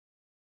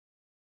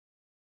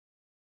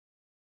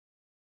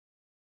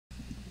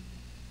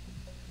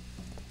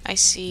I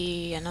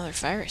see another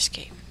fire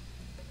escape.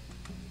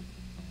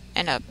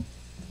 And a...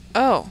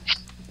 Oh!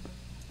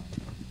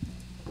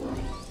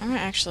 I'm gonna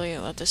actually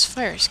let this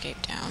fire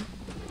escape down.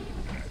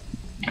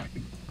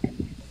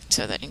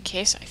 So that in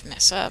case I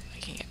mess up, I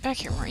can get back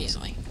here more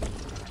easily.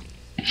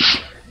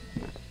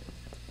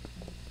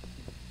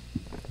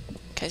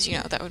 Because, you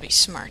know, that would be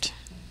smart.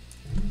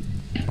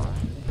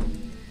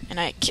 And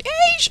I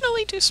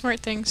occasionally do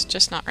smart things,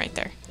 just not right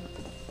there.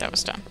 That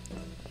was dumb.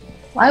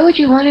 Why would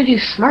you want to do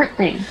smart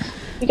things?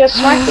 Because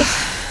smart things,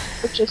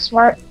 which is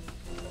smart,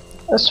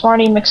 a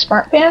smarty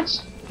McSmart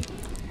pants.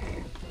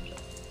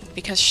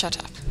 Because shut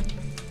up.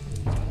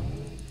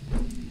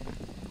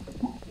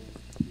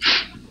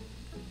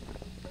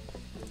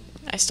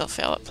 I still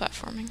fail at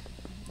platforming.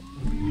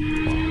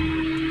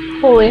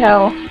 Holy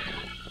hell.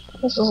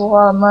 This is a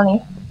lot of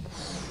money.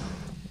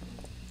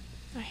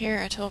 I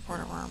hear a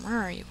teleporter worm. Where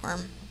are you,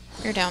 worm?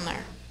 You're down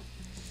there.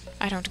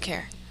 I don't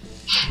care.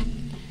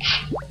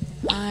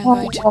 I'm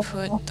going to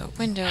put the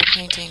window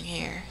painting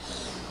here.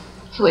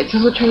 So wait,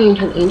 this will turn you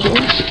into an angel?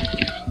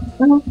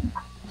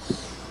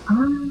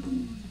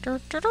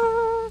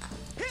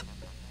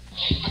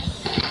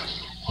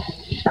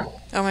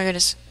 Oh my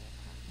goodness.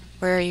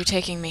 Where are you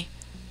taking me?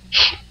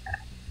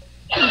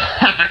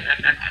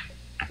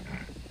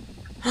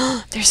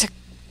 There's a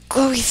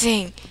glowy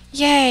thing!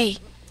 Yay!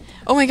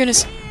 Oh my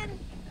goodness!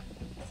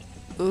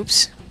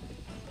 Oops.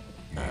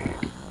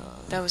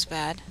 That was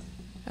bad.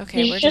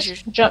 Okay, where did you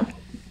jump?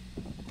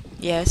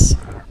 Yes.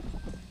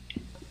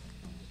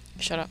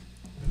 Shut up.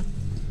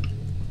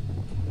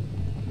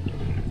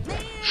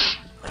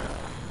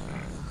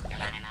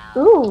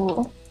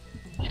 Ooh.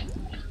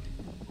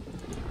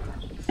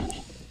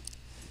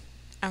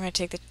 I'm gonna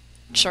take the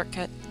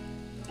shortcut.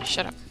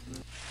 Shut up.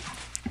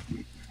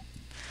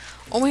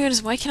 Oh my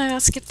goodness, why can I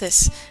not skip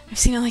this? I've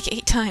seen it like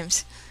 8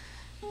 times.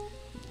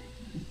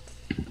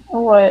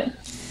 What?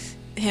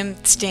 Him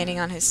standing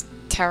on his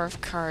tower of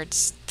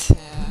cards.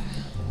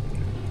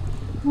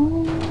 I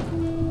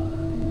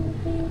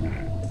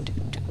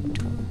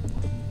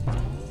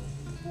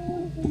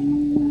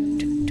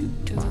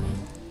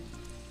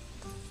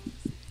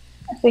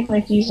think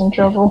Mickey's in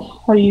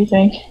trouble. What do you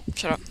think?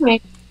 Shut up.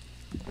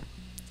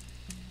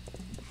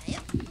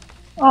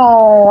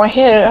 Oh, I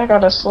hit it. I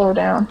gotta slow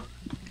down.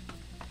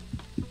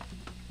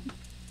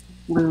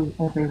 Blue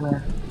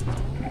everywhere.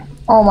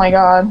 Oh my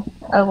god.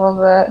 I love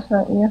that,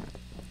 don't you?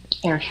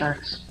 Air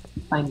sharks.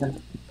 Find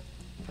them.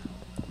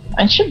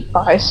 I should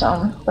buy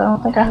some, but I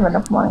don't think I have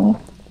enough money.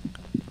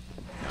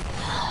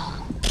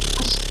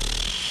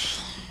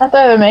 I thought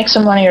I would make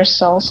some money or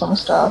sell some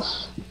stuff.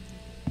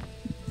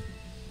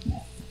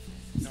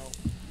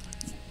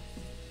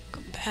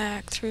 Go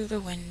back through the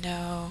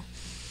window.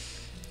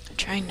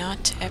 Try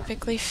not to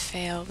epically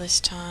fail this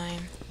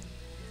time.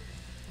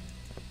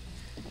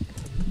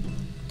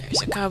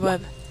 There's a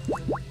cobweb.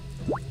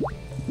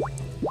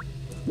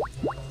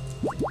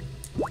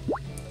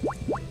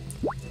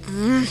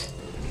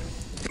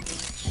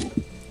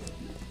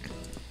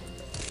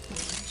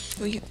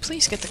 Will you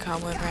please get the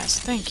cobweb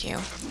rest? Thank you.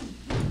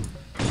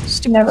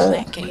 Stupid Never.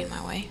 plant getting in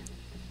my way.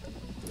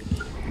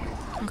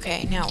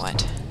 Okay, now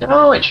what?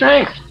 No, it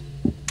shrank!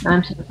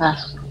 I'm to the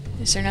fast.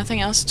 Is there nothing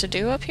else to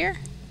do up here?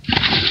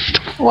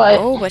 What?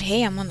 Oh, but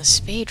hey, I'm on the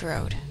Spade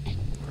Road.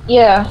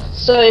 Yeah,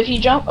 so if you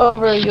jump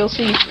over, you'll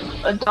see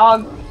a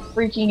dog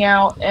freaking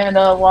out and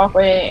a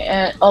walkway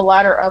and a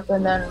ladder up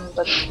and then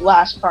the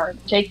last part.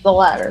 Take the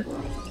ladder.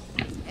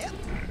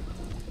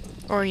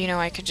 Or, you know,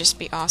 I could just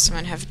be awesome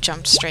and have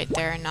jumped straight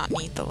there and not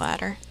need the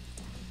ladder.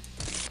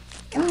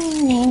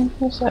 Oh, yeah,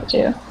 there's that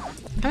too.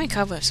 How many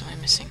cobwebs am I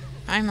missing?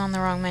 I'm on the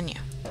wrong menu.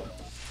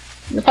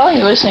 You're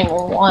probably missing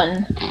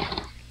one.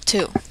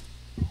 2.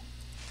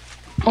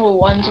 Oh,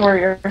 one's where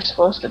you're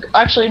supposed to go.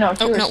 Actually, no,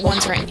 two Oh, are no, supposed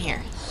one's to right in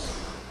here.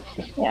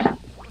 Yeah.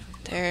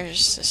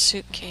 There's the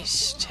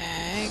suitcase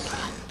tag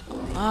and a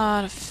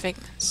lot of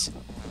figments.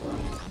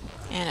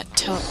 And a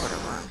teleporter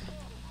worm.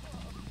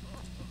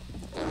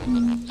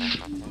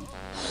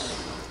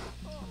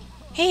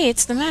 Hey,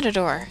 it's the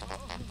Matador!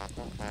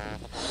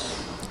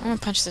 I'm gonna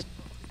punch the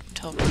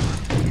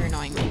teleporter worm. You're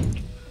annoying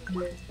me.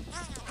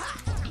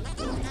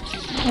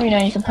 Oh, you know,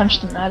 you can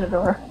punch the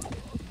Matador.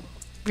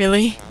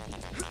 Really?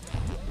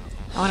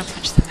 I wanna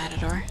punch the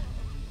Matador.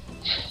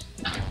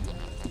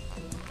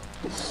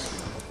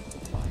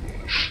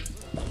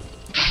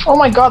 Oh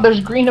my god, there's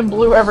green and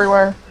blue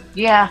everywhere.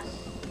 Yeah.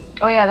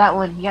 Oh yeah, that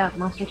one. Yeah,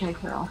 monster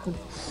tanks are awesome.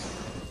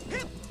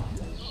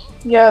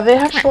 Yeah, they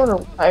have Come shorter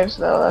lives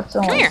though, that's the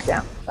Come only here.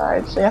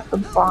 downside, so you have to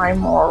buy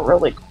more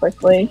really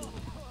quickly.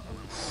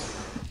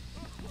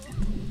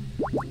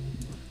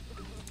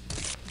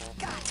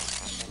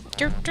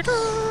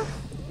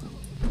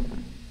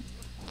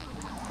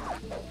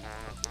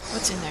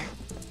 What's in there?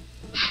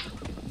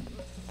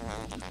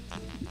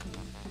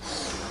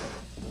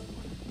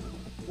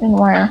 And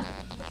where?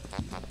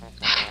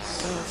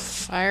 The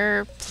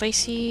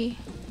fireplacey.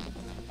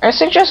 I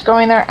suggest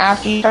going there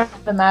after you talk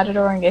to the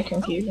Matador and get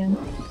confusion.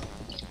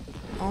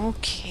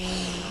 Okay,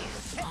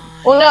 fine.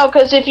 Well, no,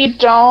 because if you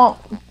don't,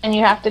 then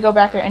you have to go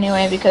back there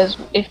anyway, because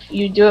if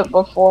you do it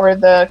before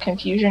the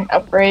confusion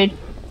upgrade,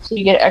 so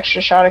you get an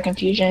extra shot of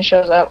confusion, it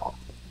shows up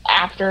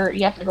after,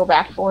 you have to go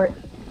back for it.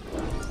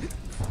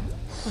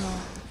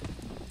 Oh,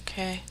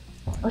 okay.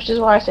 Which is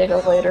why I say go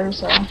later,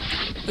 so.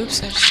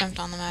 Oops, I just jumped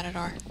on the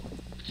matador.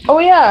 Oh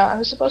yeah, I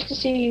was supposed to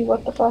see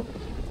what the fuck.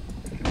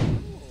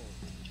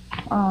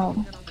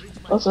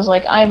 This is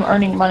like, I'm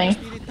earning money.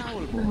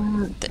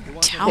 The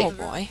towel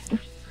boy?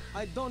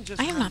 I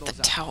am not the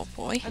towel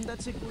boy.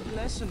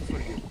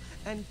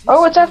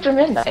 Oh, it's after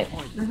midnight.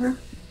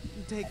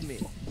 Take me.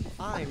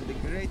 I'm the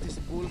greatest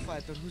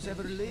bullfighter who's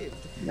ever lived.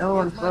 No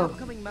one's My close.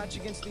 upcoming match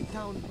against the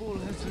town bull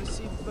has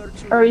received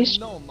virtually Are you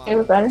no okay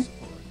with better?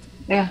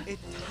 Yeah. A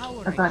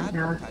towering I thought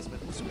now.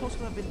 advertisement was supposed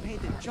to have been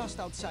painted just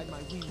outside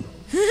my window.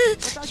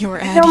 You were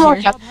No out more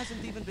here. The job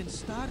hasn't even been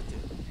started.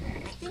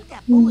 I think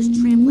that bull is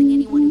trampling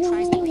anyone who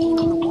tries to paint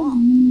on the wall.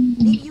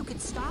 Maybe you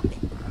could stop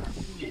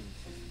it.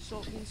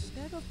 So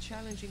instead of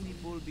challenging the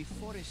bull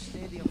before a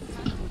stadium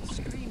filled with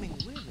screaming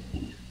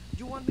women,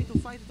 you want me to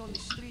fight it on the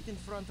street in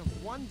front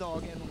of one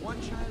dog and one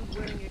child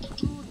wearing a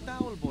crude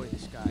towel boy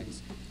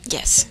disguise?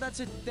 Yes. That's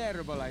a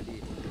terrible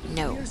idea.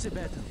 No. Here's a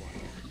better one.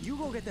 You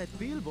go get that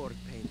billboard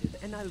painted,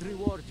 and I'll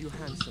reward you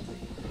handsomely,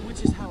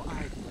 which is how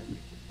I do everything.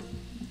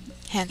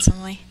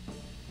 Handsomely.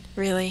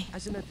 Really?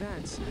 As an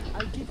advance,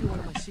 I'll give you one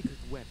of my secret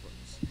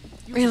weapons.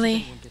 Use it Really?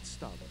 if anyone gets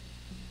stubborn.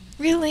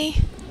 Really?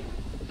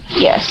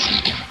 Yes.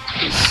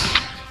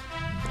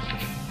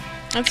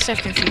 Let's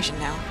have confusion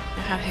now.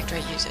 Now how the heck do I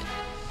use it?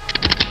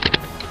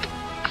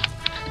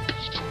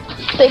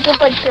 Think of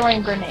like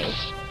throwing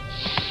grenades.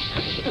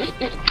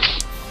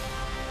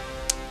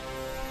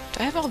 Do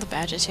I have all the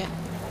badges yet?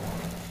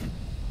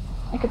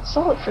 I could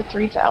sell it for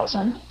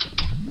 3,000.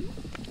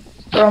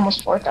 Or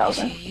almost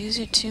 4,000. If you use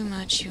it too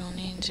much, you'll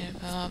need to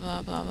blah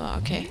blah blah blah.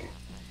 Okay.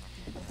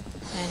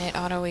 And it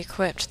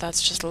auto-equipped.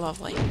 That's just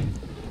lovely.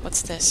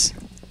 What's this?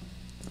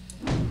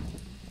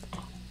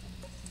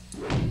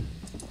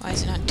 Why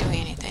is it not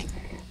doing anything?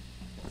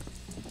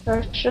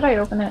 Or should I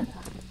open it?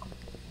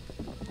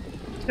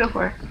 Go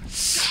for it.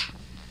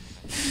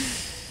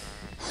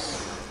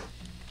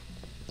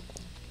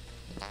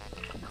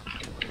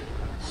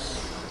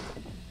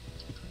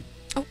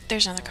 Oh,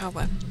 there's another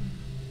cobweb.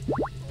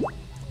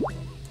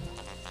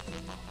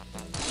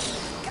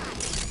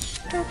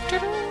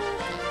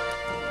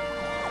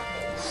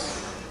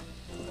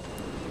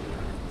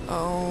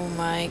 Oh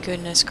my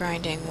goodness,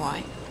 grinding.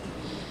 Why?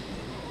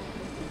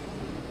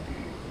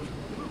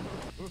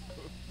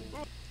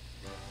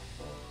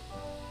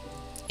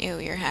 Ew,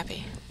 you're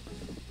happy.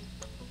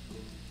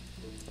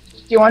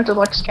 Do you want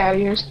deluxe cat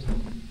ears?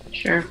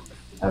 Sure.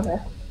 Okay.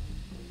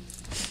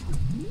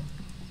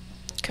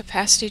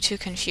 Capacity to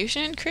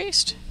confusion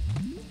increased?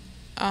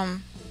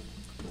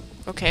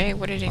 Okay,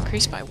 what did it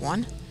increase by?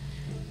 1?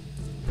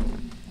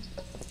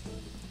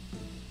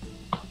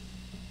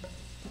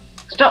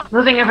 Stop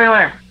moving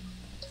everywhere.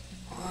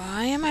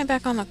 Why am I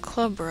back on the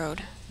club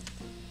road?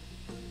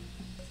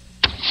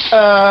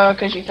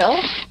 Cause you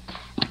fell?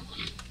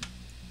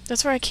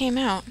 That's where I came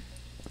out.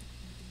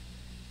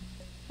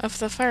 Of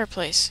the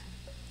fireplace.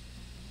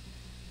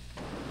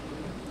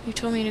 You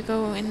told me to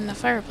go in the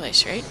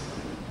fireplace, right?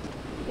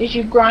 Did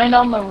you grind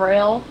on the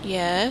rail?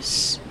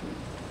 Yes.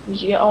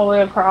 Did you get all the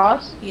way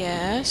across?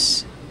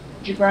 Yes.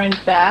 Did you grind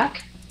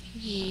back?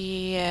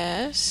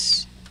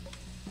 Yes.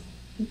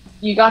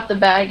 You got the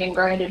bag and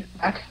grinded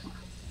back.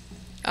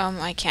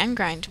 I can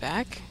grind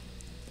back.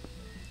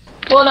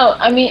 Well, no,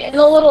 I mean, in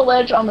the little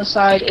ledge on the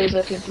side is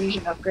a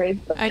confusion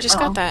upgrade. But, I just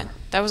got that.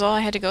 That was all I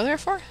had to go there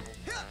for?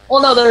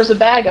 Well, no, there's a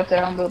bag up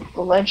there on the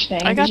ledge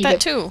thing. I got that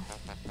too.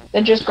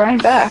 Then just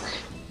grind back.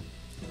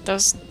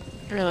 Those...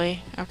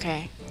 Really?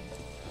 Okay.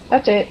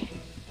 That's it.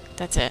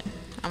 That's it.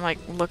 I'm like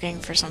looking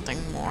for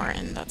something more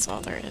and that's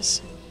all there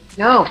is.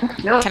 No,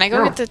 no. Can I go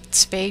no. get the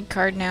spade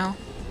card now?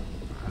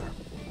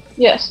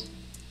 Yes.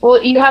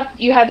 Well, you had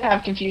to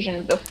have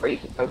confusion before you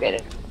can go get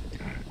it.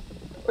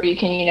 Or you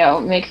can, you know,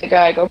 make the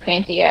guy go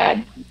paint the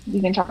ad.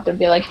 You can talk to him and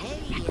be like,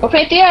 go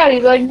paint the ad. He'd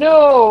be like,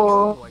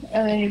 no.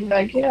 And then you'd be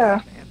like,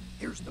 yeah.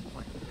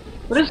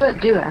 What does that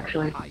do,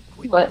 actually?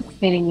 What?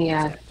 Painting the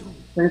ad.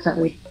 What does that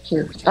lead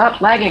to?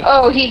 Stop lagging!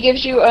 Oh, he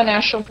gives you an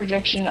astral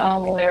projection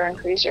layer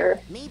increaser.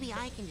 Maybe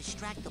I can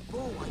distract the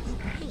bull while you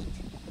paint.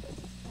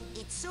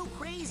 It's so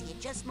crazy, it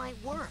just might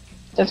work.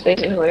 That's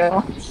basically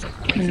all.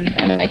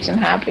 And it makes him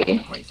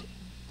happy.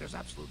 There's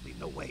absolutely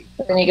no way.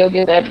 But then you go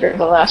give Edgar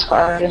the last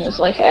card and it's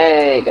like,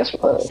 hey, guess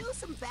what? Show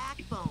some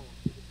backbone.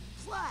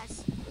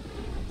 Plus,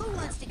 who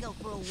wants to go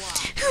for a walk?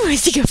 Who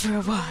wants to go for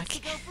a walk?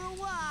 To go for a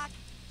walk.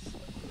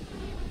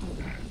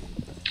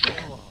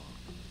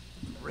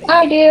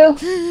 I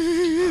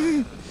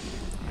do.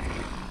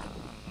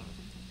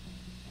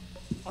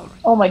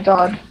 Oh my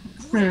god.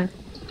 When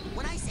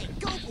I say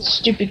go for it,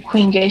 Stupid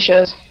queen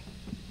geishas.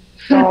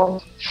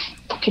 Oh,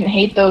 fucking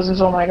hate those as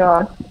oh my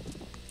god.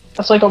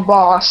 That's like a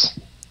boss.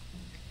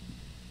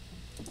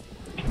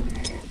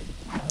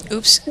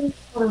 Oops.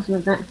 What is the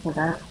event for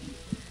that?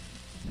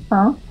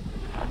 Huh?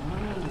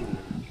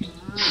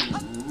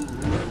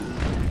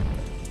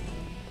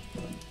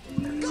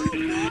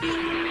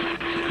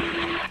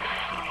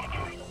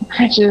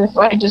 Granted, if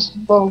I just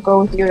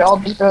go with you, I'll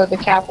just go to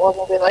the cap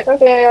level and be like,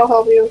 okay, I'll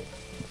help you.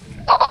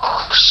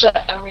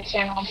 Set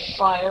everything on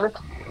fire.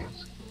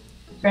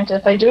 Granted,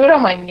 if I do it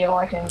on my mule,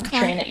 I can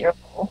train at your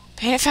level.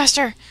 Paint it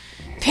faster!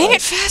 Paint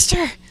it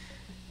faster!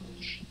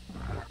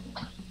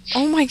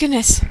 Oh my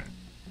goodness.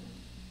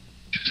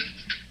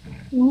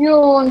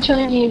 Mule, I'm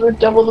telling you, we're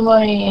double the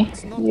money.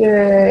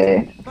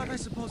 Yay. But I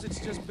suppose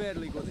it's just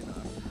barely good enough.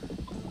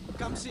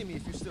 Come see me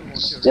if you still want to.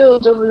 Still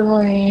double the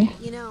money.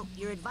 You know,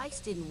 your advice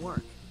didn't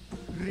work.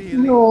 Really?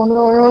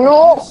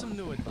 No. Here's some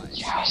new advice.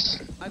 Yes.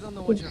 I don't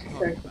know what you're talking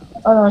about.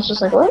 Oh no, it's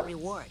just like, what?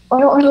 Reward. I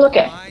don't want to look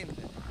at. Fine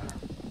then.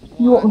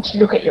 You want me to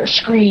look at your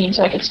screen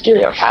so I can steal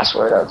your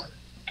password of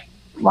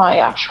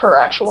her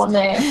actual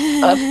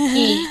name of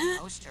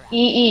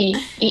E.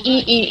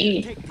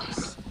 Take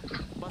this.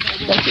 But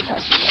I That's your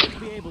password. won't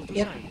be able to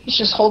Yep. sign it. It's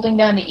just holding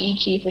down the E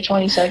key for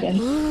 20 seconds.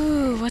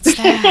 Ooh, what's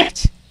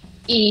that?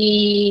 E.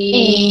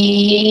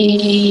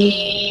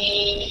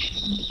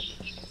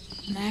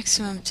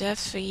 Maximum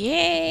depth.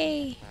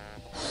 Yay!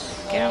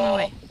 Get out of my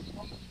way.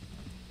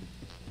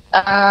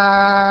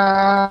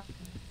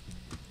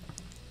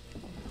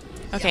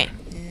 Okay,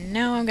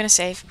 now I'm gonna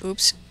save.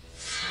 Oops.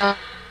 Now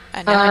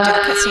I do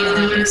the cutscene and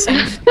then I'm gonna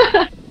save.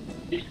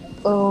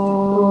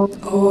 Oh,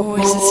 Oh,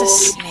 is this a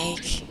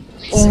snake?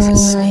 This is a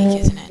snake,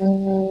 isn't it?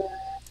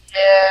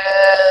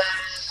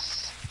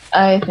 Yes,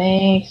 I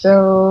think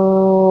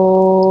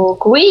so.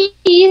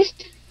 Squeeze.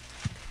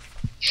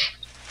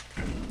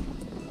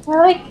 I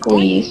like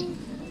squeeze.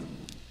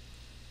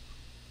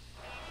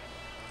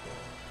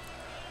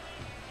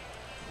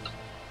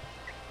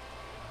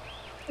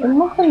 There's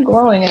nothing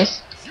glowing in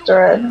this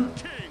thread.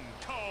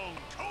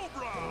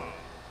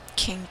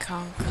 King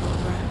Kong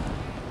Cobra.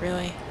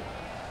 Really?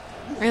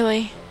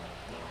 Really?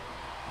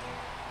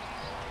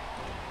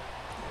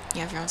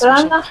 You have your own But I'm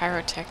special not-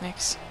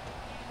 pyrotechnics.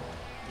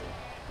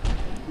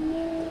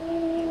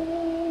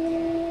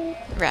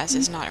 Raz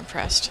is not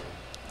impressed.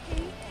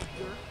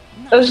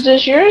 Oh,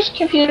 does yours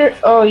computer?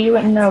 Oh, you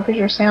wouldn't know because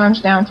your sound's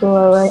down too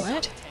low,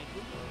 right?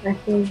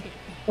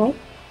 What?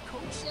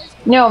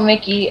 No,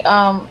 Mickey.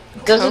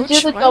 Does it do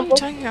Coach? the Why are you double?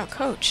 talking about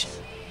Coach?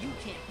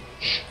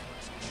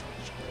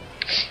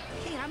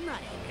 Hey, I'm not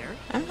Edgar.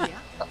 I'm not.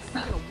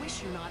 You're gonna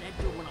wish you're not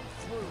Edgar when I'm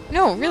through.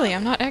 No, really,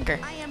 I'm not Edgar.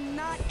 I am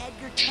not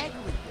Edgar Tegley.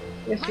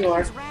 Yes, My you are.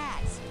 name's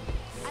Raz.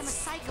 I'm a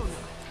psychonaut.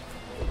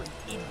 You're an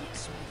idiot,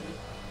 sweetie.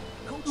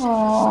 Coach says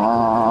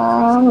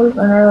Aww, we've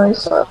been really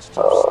slow.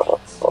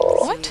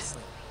 What?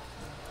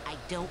 I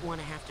don't want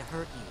to have to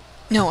hurt you.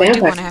 No, I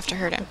do want to have to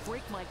hurt him.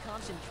 Break my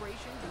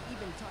concentration to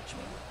even touch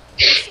me?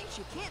 Since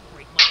you can't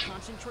break my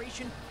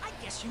concentration, I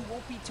guess you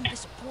won't be too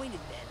disappointed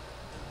then.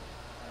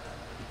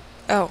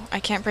 Oh, I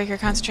can't break your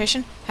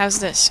concentration? How's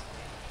this?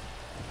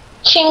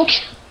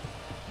 Chink.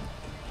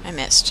 I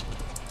missed.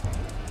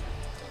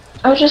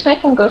 I was just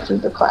making him go through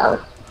the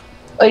cloud.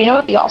 Oh, you know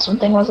what the awesome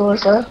thing was,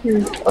 Alyssa?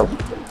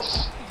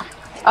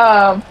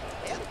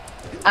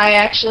 I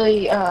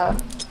actually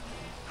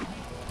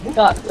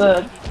got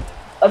the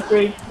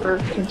upgrade for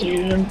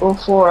confusion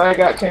before I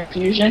got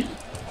confusion.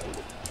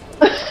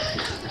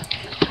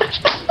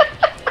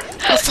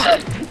 Oh,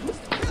 fuck!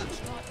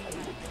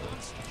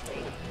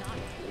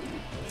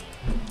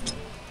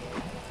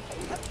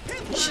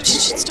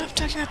 Shh, stop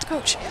talking about the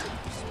coach.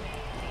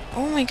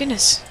 Oh my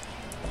goodness.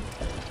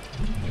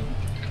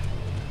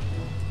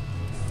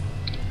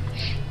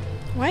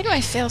 Why do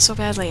I fail so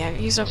badly? I've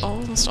used up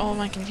almost all of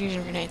my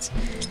confusion grenades.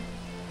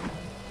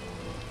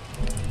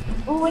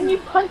 Well, when you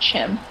punch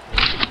him,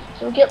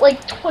 you'll get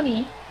like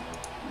 20.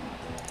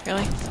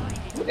 Really?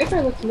 If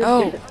I look to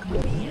Oh.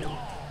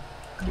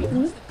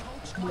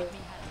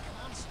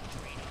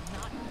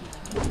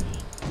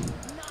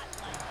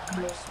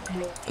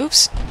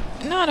 Oops.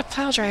 Not a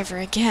pile driver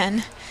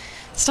again.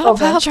 Stop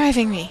Okay. pile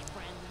driving me.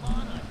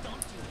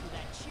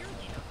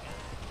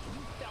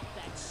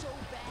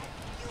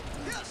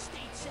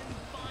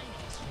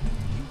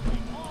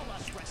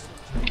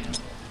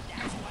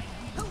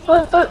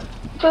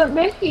 But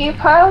Mickey,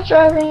 pile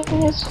driving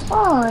is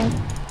fun.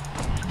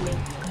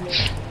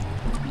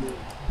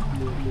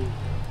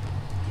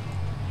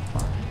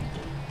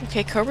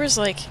 Okay, Cobra's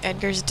like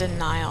Edgar's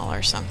denial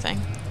or something.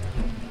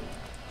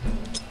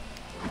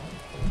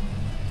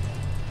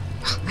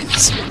 I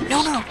missed.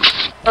 No.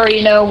 Or,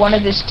 you know, one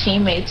of his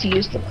teammates he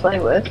used to play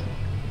with.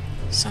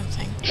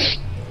 Something.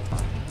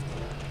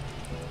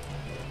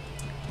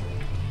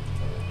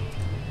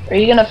 Are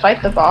you gonna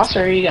fight the boss,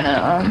 or are you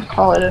gonna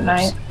call it a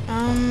night?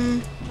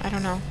 I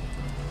don't know.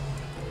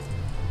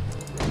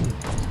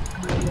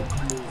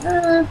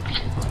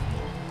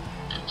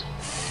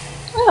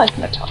 I like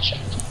Natasha.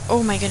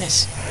 Oh my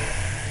goodness.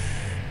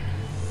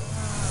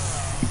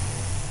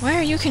 Why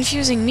are you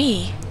confusing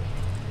me?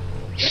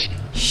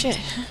 Shit.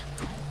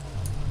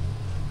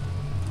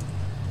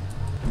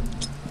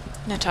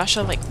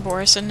 Natasha, like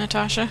Boris and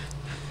Natasha?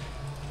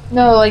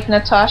 No, like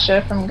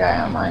Natasha from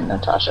Guy Online.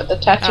 Natasha, the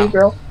tattoo Oh.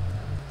 girl.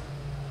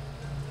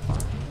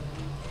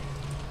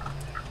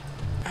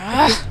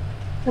 Ah!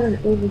 Turn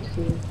over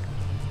to you.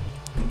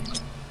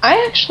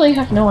 I actually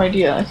have no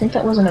idea. I think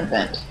that was an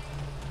event.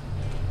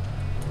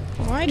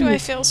 Why do I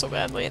fail so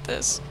badly at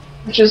this?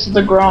 Which is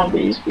the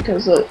Grombies,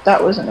 because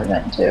that was an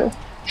event too.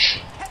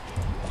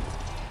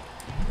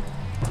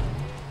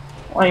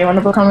 Oh, you want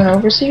to become an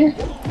overseer?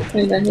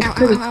 Okay, then Ow,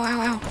 ow, ow,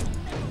 ow, ow.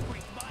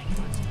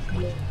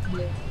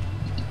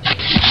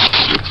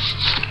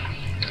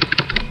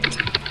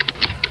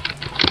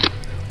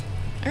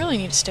 I really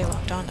need to stay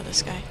locked on to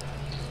this guy.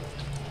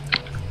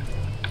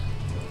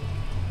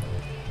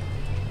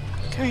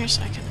 Come here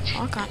so I can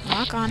lock on,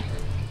 lock on,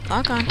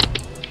 lock on.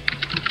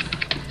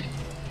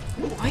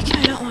 Why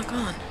can I not lock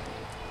on?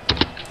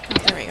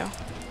 Oh, there we go.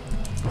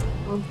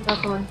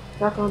 Back on,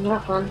 back on,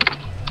 back on.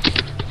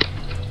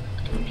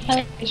 I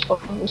think he's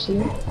both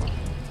overseer.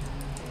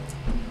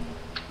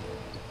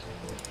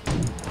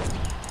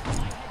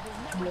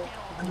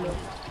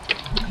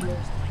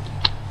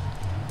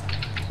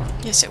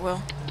 Yes, it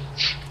will.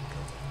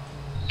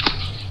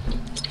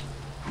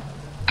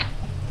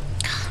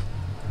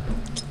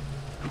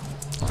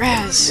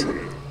 Raz!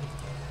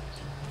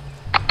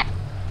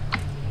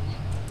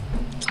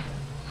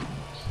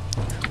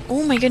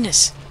 Oh my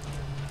goodness.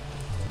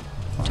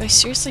 Do I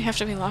seriously have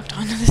to be locked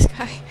onto this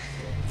guy?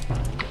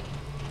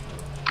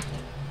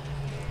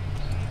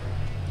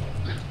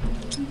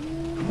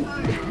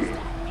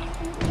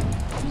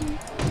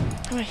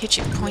 I'm gonna hit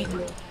you point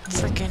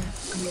frickin'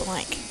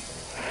 blank.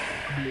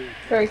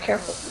 Very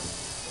careful.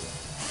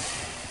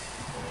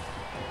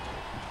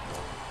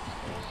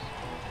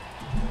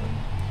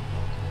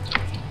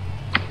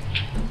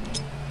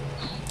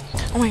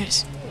 Oh my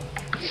goodness.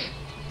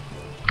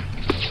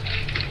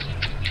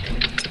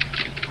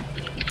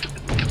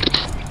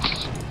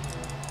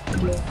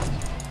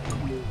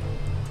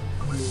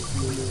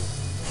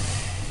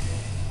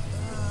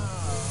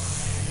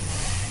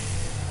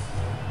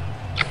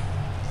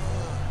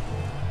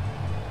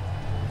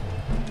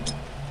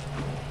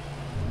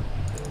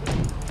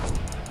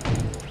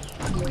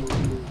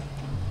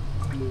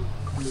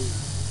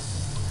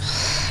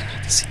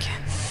 This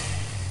again.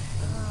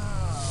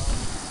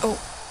 Oh,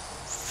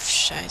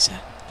 scheiße.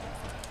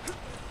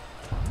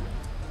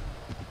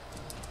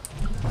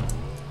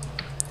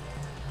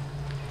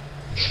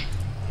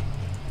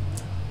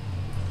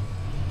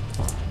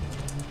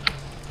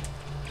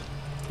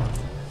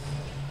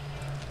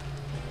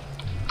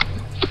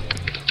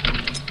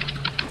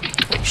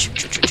 Oh, shoot,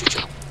 shoot, shoot, shoot,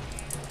 shoot.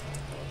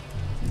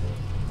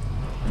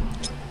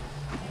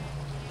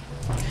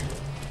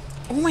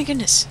 Oh my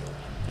goodness.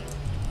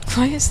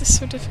 Why is this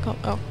so difficult?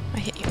 Oh, I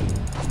hit you.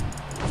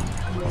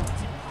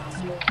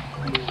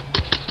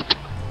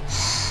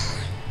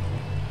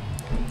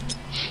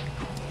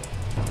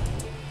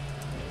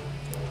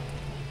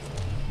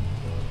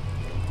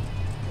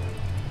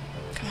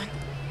 Come on.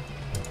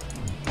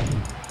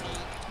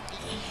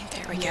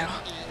 There we go.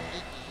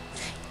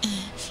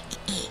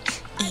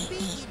 I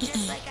beat you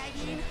just like I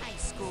did in high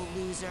school,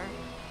 loser.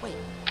 Wait,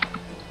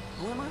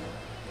 who am I?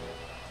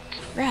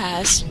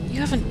 Raz, you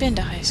haven't been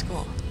to high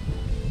school.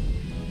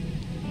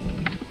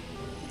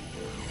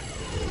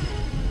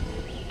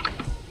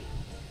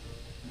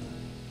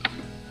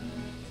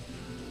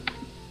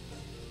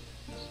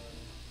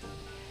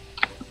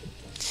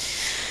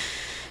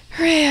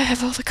 Hooray, I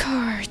have all the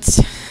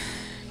cards.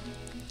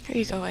 Here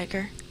you go,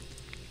 Edgar.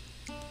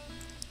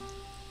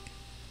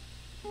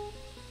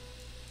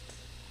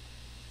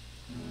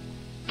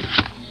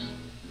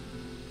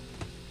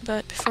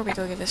 But before we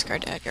go give this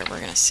card to Edgar, we're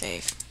gonna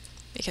save.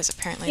 Because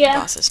apparently the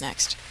boss is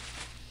next.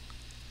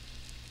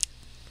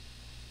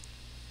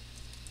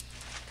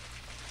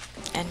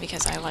 And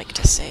because I like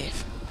to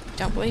save.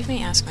 Don't believe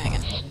me? Ask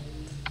Megan.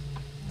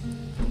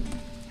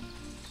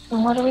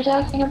 And what are we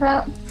talking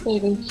about?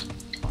 Babies.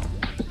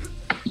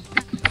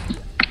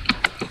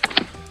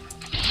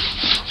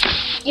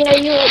 Yeah,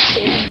 you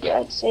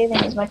like saving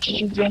as much as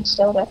you drink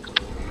soda.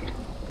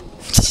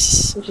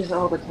 Which is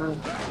all the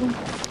time.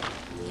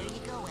 Here you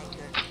go,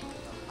 Edgar.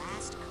 The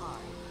last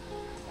card.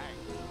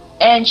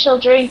 And she'll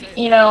drink,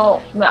 you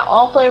know,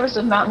 all flavors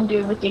of Mountain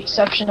Dew with the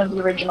exception of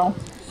the original.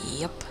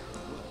 Yep.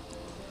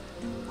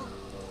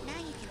 Now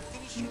you can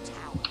finish your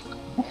towel.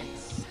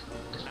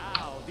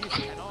 Now this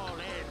can all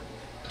end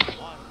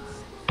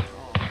once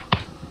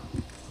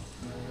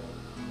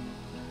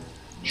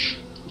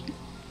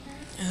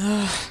and for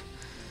all. Ugh.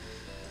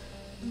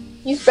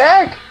 He's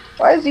back!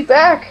 Why is he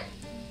back?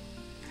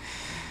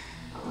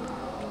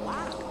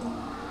 Wow.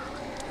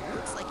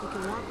 Looks like you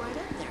can walk right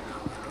up there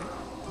now,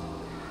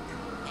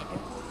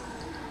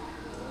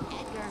 Edgar.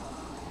 Edgar.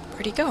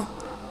 Where'd he go?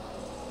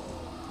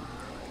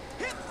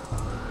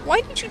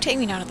 Why did you take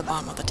me down to the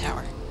bottom of the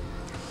tower?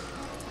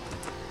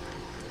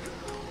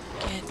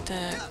 Get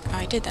the...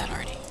 I did that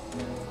already.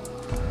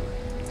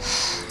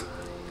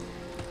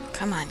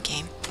 Come on,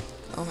 game.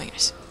 Oh my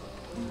goodness.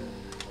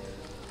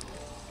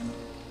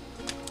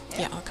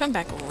 Yeah, I'll come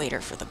back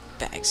later for the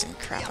bags and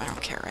crap. I don't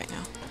care right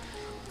now.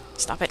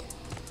 Stop it.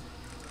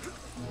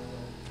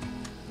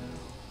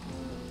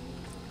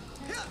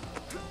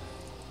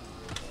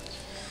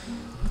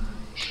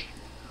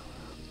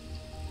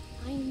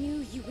 I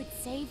knew you would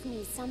save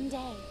me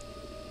someday.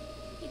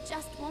 You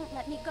just won't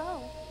let me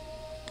go.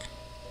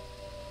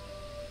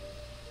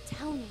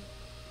 Tell me,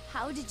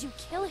 how did you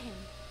kill him?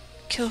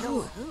 Kill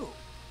who? Who?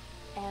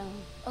 El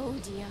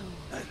Odio.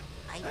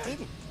 I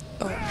didn't.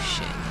 Oh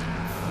shit.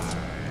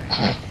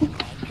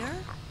 Edgar?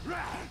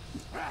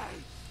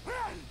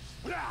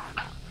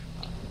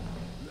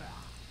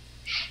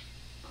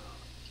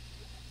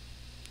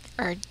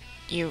 Are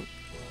you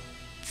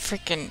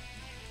freaking...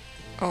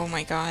 Oh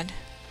my god.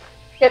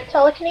 Get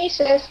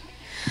telekinesis.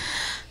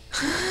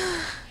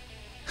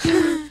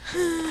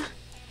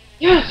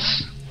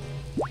 Yes!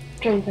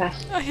 Drain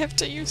fast. I have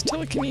to use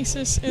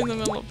telekinesis in the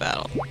middle of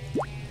battle.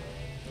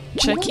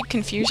 Should I keep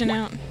confusion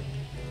out?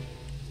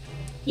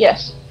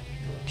 Yes.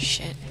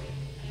 Shit.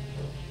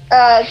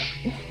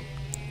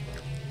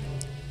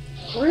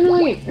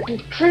 Really?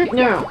 Retreat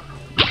now.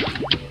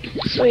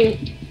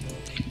 Sweet.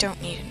 I don't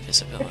need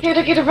invisibility.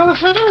 Gotta get a vote.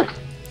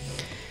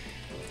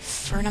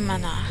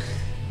 Fernamana.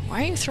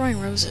 Why are you throwing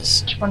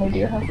roses? Which one do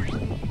you have?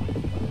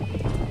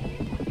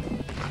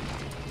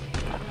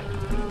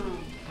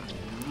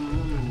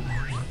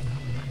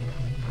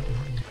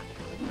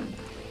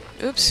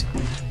 Oops.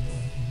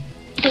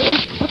 What the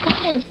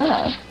hell is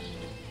that?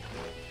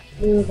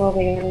 New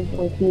evolving items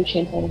with new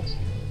chain items.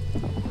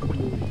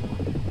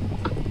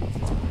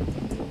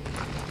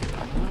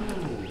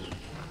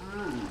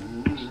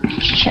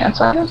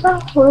 Chance items now?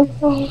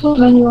 What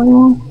menu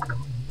anyone?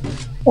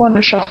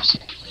 Wonder shops.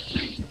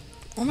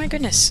 Oh my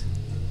goodness.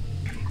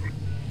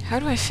 How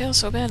do I fail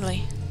so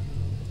badly?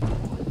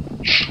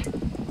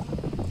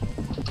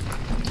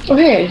 Oh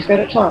hey, he's got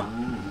it top.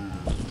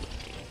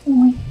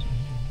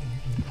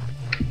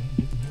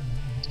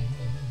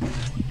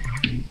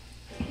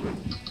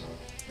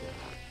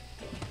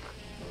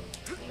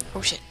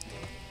 Oh shit.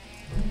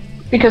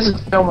 Because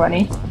it's no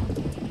money.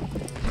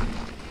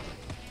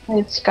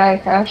 It's Sky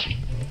Cash.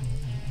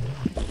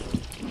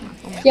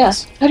 Oh my Yeah,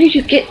 goodness. how did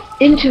you get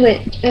into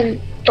it and...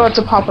 Oh, it's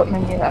a pop-up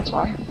menu, that's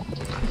why.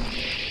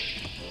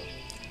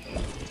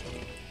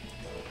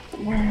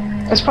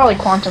 It's probably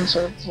Quantum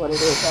Surf is what it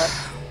is, but...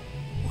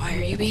 Why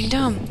are you being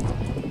dumb?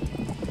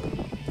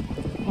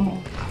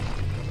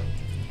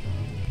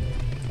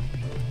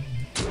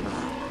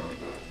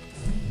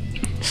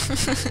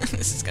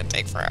 This is gonna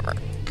take forever.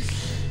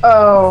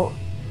 Oh,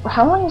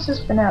 how long has this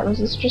been out? Was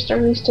this just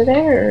released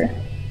today, or...?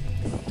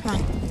 Come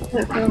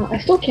on. I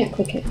still can't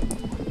click it.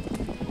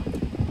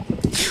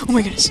 Oh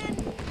my goodness.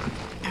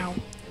 Ow.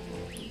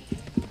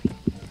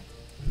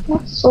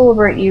 Let's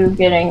celebrate you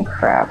getting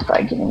crap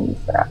by getting you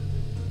crap.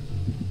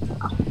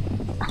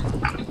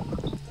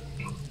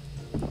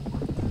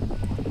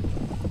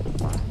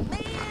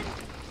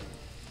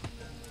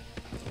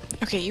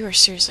 Okay, you are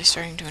seriously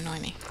starting to annoy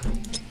me.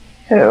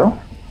 Who?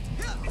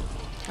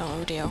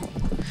 Hello, Dio.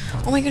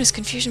 Oh my goodness,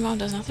 Confusion Bomb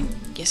does nothing?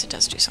 Yes, it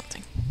does do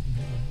something.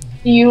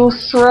 You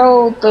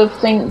throw the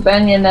thing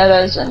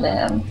Bayonetta's into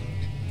him.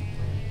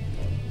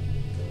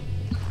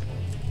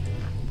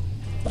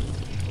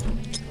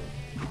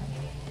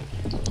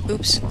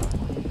 Oops.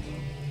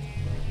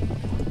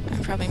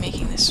 I'm probably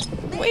making this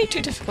way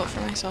too difficult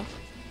for myself.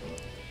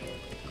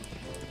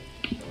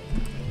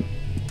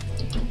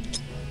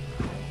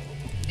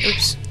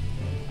 Oops.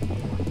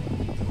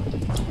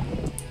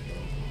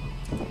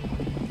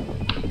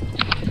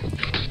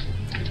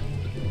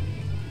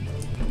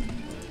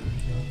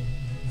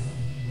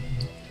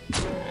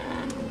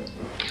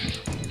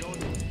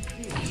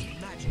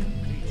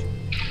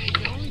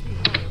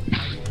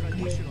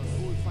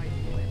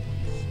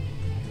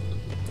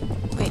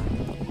 Wait,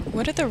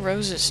 what do the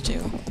roses do?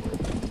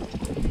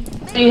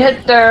 You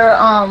hit their,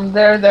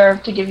 they're there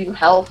to give you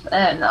health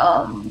and,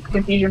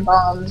 confusion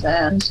bombs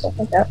and stuff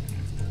like that.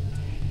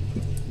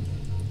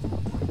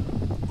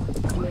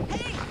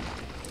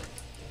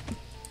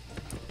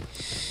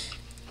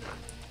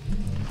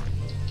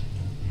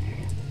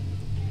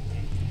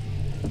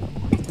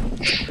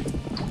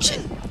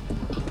 Shit.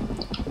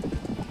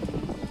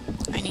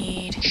 I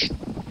need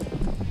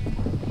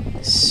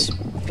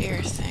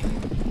spear thing.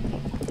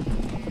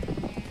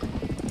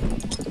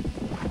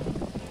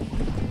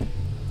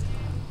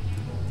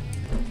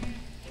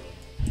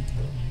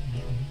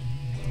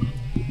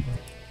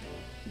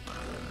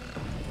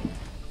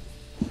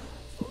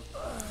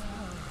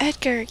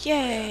 Edgar,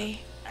 yay!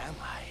 Am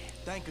I?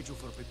 Thank you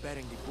for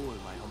preparing the pool,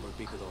 my humble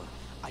picador.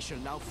 I shall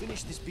now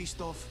finish this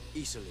beast off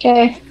easily.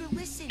 Okay, Edgar,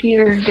 listen.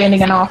 Peter's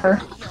getting an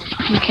offer.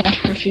 You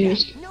can't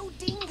refuse. No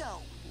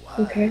dingo.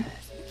 Okay. You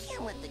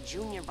can't let the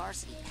junior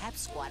varsity pep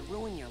squad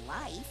ruin your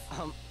life.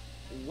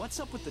 What's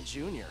up with the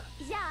junior?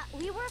 Yeah,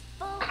 we were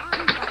full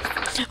on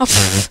varsity. Oh,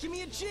 pfft. Give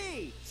me a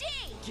G. G!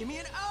 Give me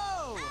an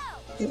O.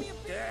 Give me a B.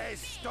 They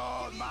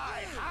stole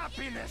my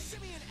happiness,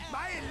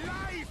 my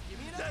life,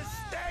 the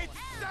state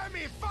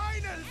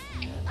semi-finals,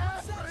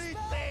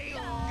 everything.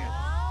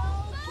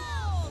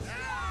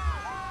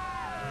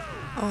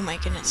 Oh my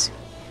goodness.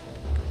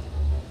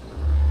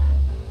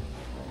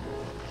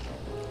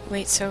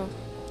 Wait, so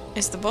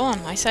is the bull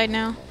on my side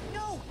now?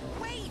 No,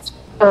 wait.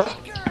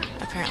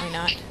 Apparently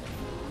not.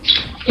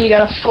 You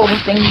gotta pull the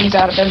thingies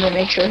out of him to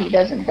make sure he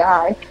doesn't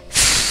die.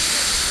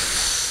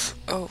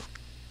 Oh.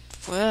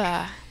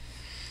 Ugh.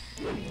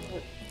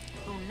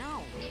 Oh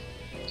no.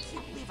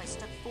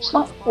 It's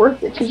not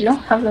worth it because you don't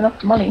have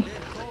enough money.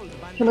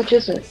 How much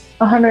is it?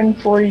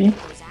 140.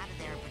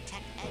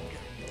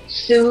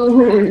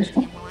 Soon.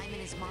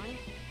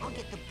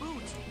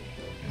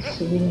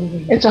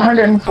 It's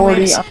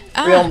 140 Oh, on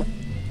ah. real,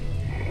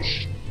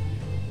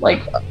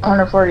 like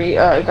 140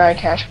 guy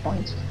cash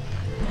points,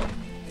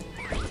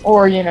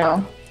 or you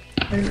know,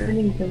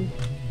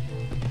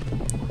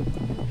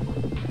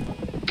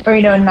 or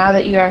you know, now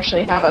that you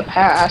actually have a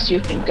pass, you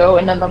can go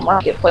into the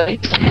marketplace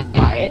and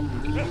buy it.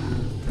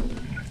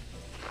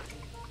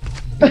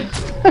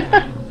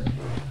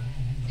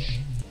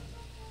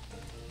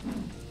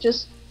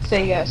 Just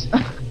say yes.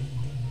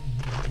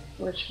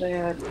 What should I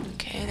add?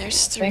 Okay,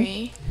 there's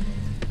 3.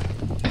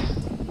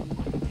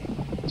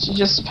 So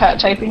just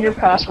type in your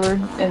password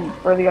and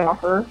for the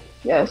offer.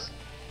 Yes.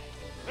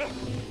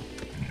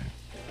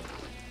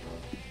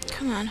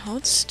 Come on,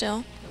 hold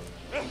still.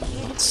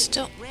 Hold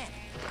still.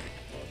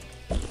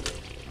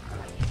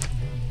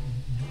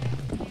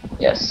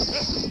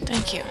 Yes.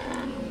 Thank you.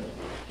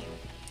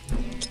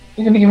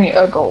 You're gonna give me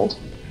a gold.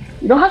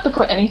 You don't have to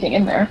put anything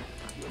in there.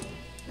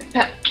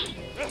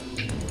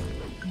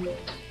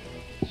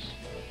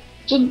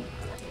 Just, you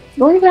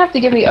don't even have to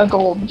give me a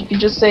gold. You can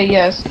just say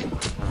yes.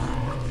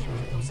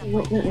 I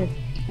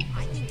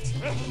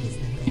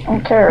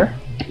don't care.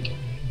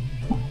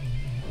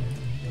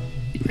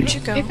 Where'd you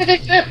go? If it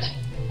accept.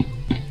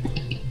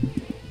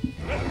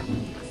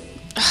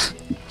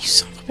 You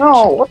son of a...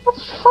 No, what the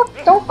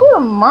fuck? Don't go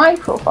to my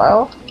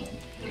profile.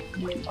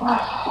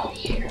 Oh,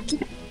 here.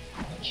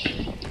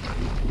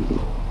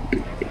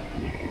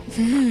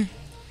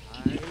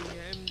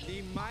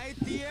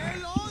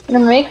 You're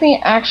gonna make me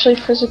actually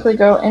physically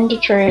go into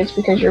trades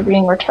because you're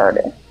being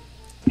retarded.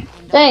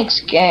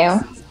 Thanks, game.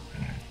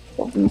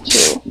 Love you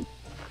too.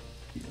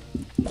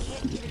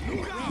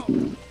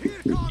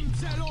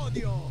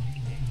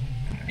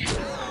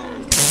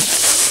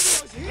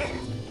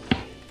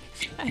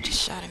 I just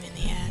shot him in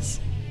the ass.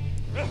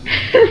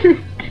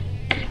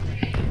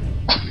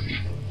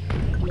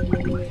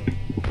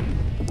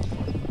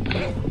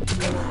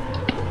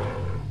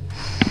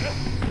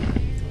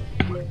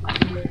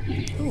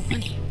 Ooh,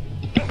 money.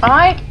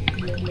 I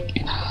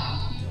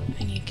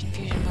need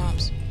confusion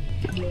bombs.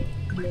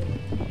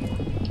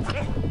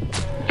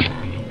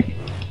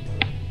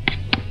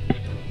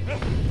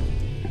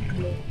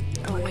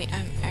 Oh wait,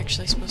 I'm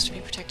actually supposed to be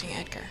protecting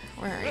Edgar.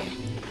 Where are you?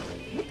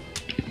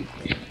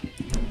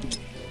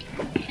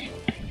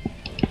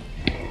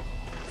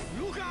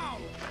 Look out!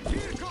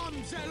 Here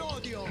comes El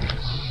Odio!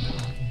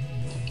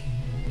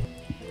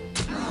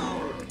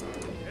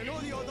 El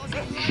Odio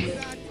doesn't like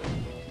that!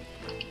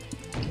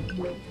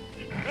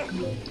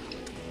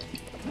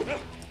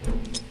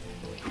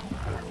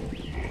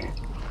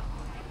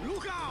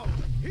 Look out!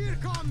 Here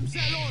comes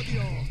El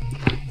Odio!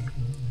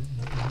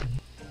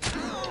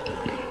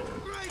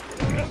 Right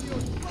in El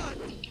Odio's butt!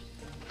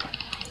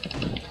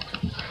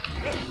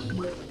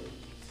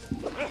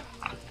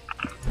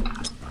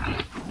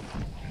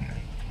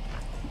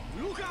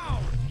 Look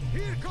out!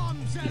 Here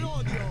comes El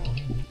Odio!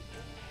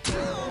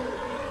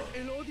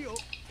 El Odio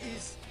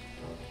is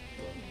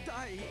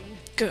dying.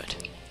 Good.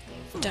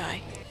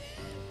 Die.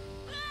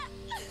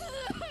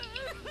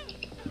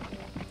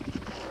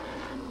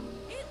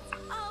 It's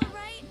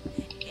alright.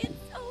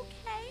 It's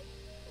okay.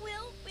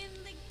 We'll win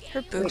the game.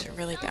 Her boobs are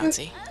really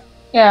bouncy.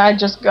 Yeah,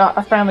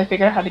 I finally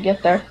figured out how to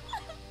get there.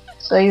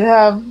 So you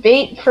have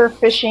bait for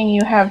fishing,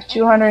 you have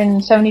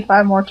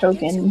 275 more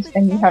tokens,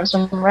 and you have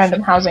some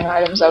random housing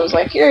items. I was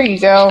like, here you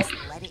go.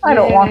 I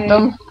don't want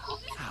them.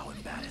 How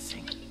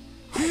embarrassing.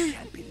 I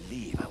can't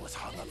believe I was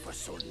hung up for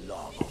so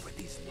long over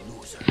these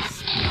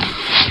losers.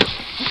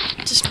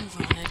 Just move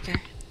on, Edgar.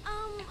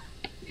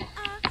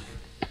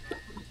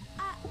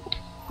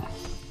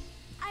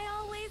 I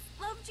always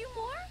loved you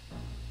more.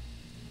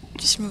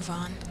 Just move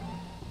on.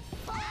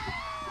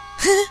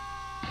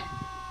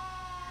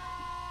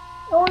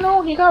 Oh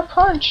no, he got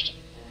punched.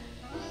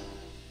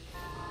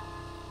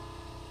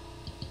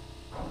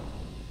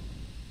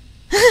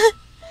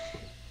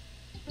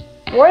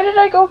 Why did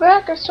I go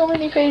back of so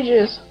many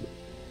pages?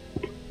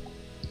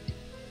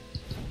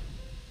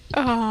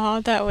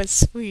 Oh, that was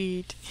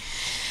sweet.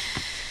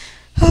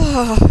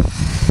 Oh.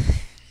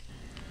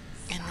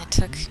 And that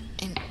took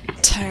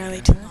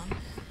entirely too long.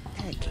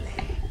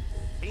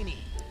 Beanie, when you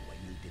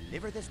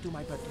deliver this to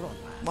my patron,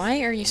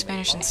 Why are you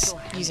Spanish and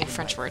using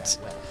French words?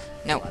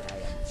 No. but I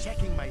am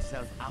checking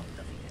myself out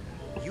of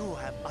here. You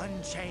have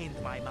unchained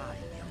my mind,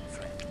 young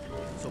friend.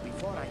 So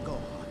before I go,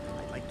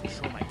 I'd like to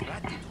show my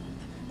gratitude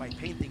by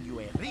painting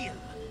you a real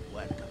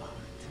work of art.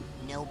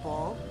 No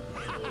ball?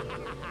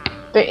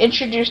 They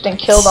introduced and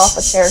killed off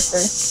a character.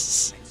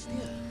 Still,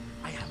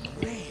 I have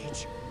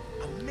rage.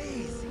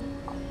 Amazing.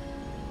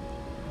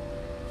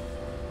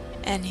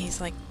 And he's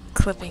like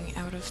clipping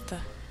out of the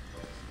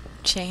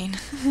chain.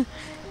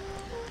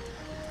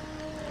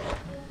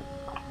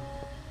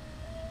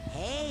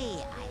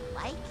 Hey, I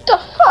like it. The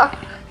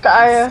fuck,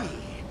 Gaia? See,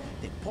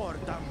 the poor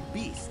dumb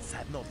beasts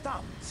have no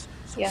thumbs.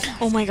 So Yeah.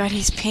 Oh my god,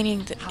 he's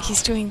doing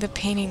the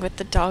painting with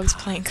the dogs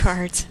playing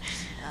cards.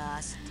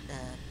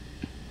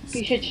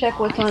 You should check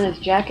what's on his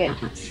jacket.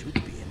 It should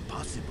be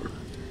impossible.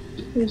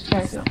 Who's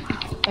checking?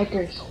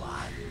 Edgar's.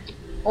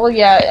 Well,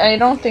 yeah, I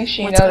don't think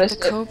she What's with noticed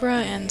the it. cobra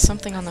and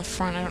something on the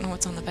front? I don't know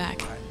what's on the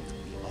back.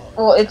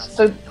 Well, it's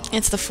the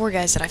It's the 4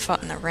 guys that I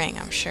fought in the ring,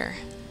 I'm sure.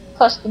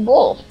 plus the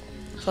bull.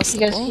 Plus the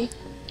Because bull.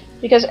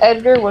 because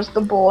Edgar was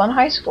the bull in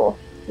high school.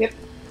 Yep.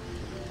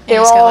 They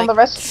And were he's got, all like, on the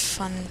rest.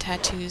 fun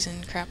tattoos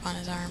and crap on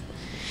his arm.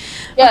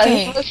 Yeah.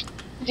 Okay.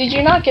 Did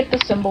you not get the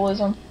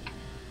symbolism?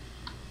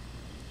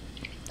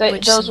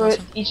 Which Those were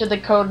symbolism? each of the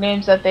code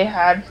names that they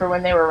had for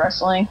when they were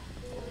wrestling.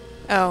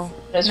 Oh,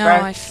 His no,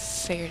 friend. I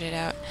figured it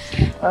out.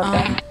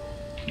 Okay.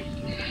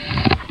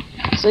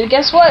 So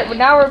guess what?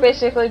 Now we're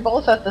basically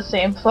both at the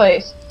same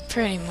place.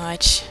 Pretty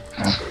much.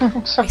 Except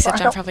Except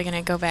for I'm probably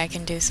gonna go back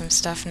and do some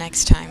stuff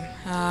next time.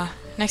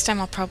 Next time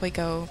I'll probably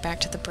go back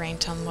to the brain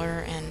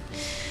tumbler and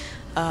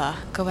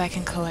go back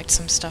and collect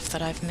some stuff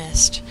that I've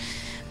missed.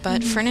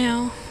 But for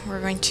now,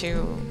 we're going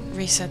to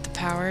reset the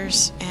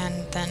powers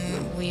and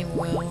then we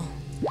will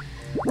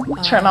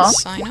Turn off.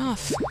 sign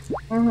off.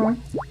 Mhm.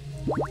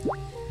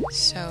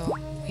 So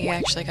we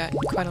actually got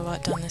quite a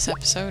lot done this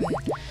episode.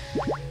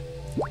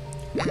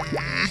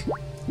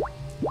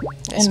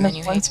 This In this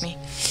menu one- hates me.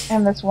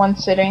 And this one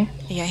sitting.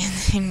 Yeah,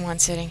 in one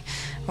sitting.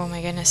 Oh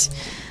my goodness.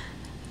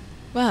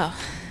 Well,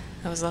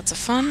 that was lots of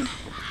fun.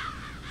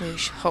 We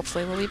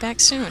hopefully will be back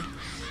soon.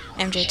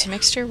 MJ to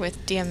Mixter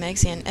with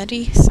DMMegsie and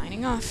Eddie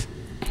signing off.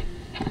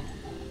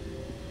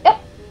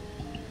 Yep.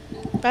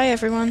 Bye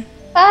everyone.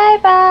 Bye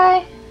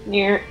bye.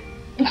 Near.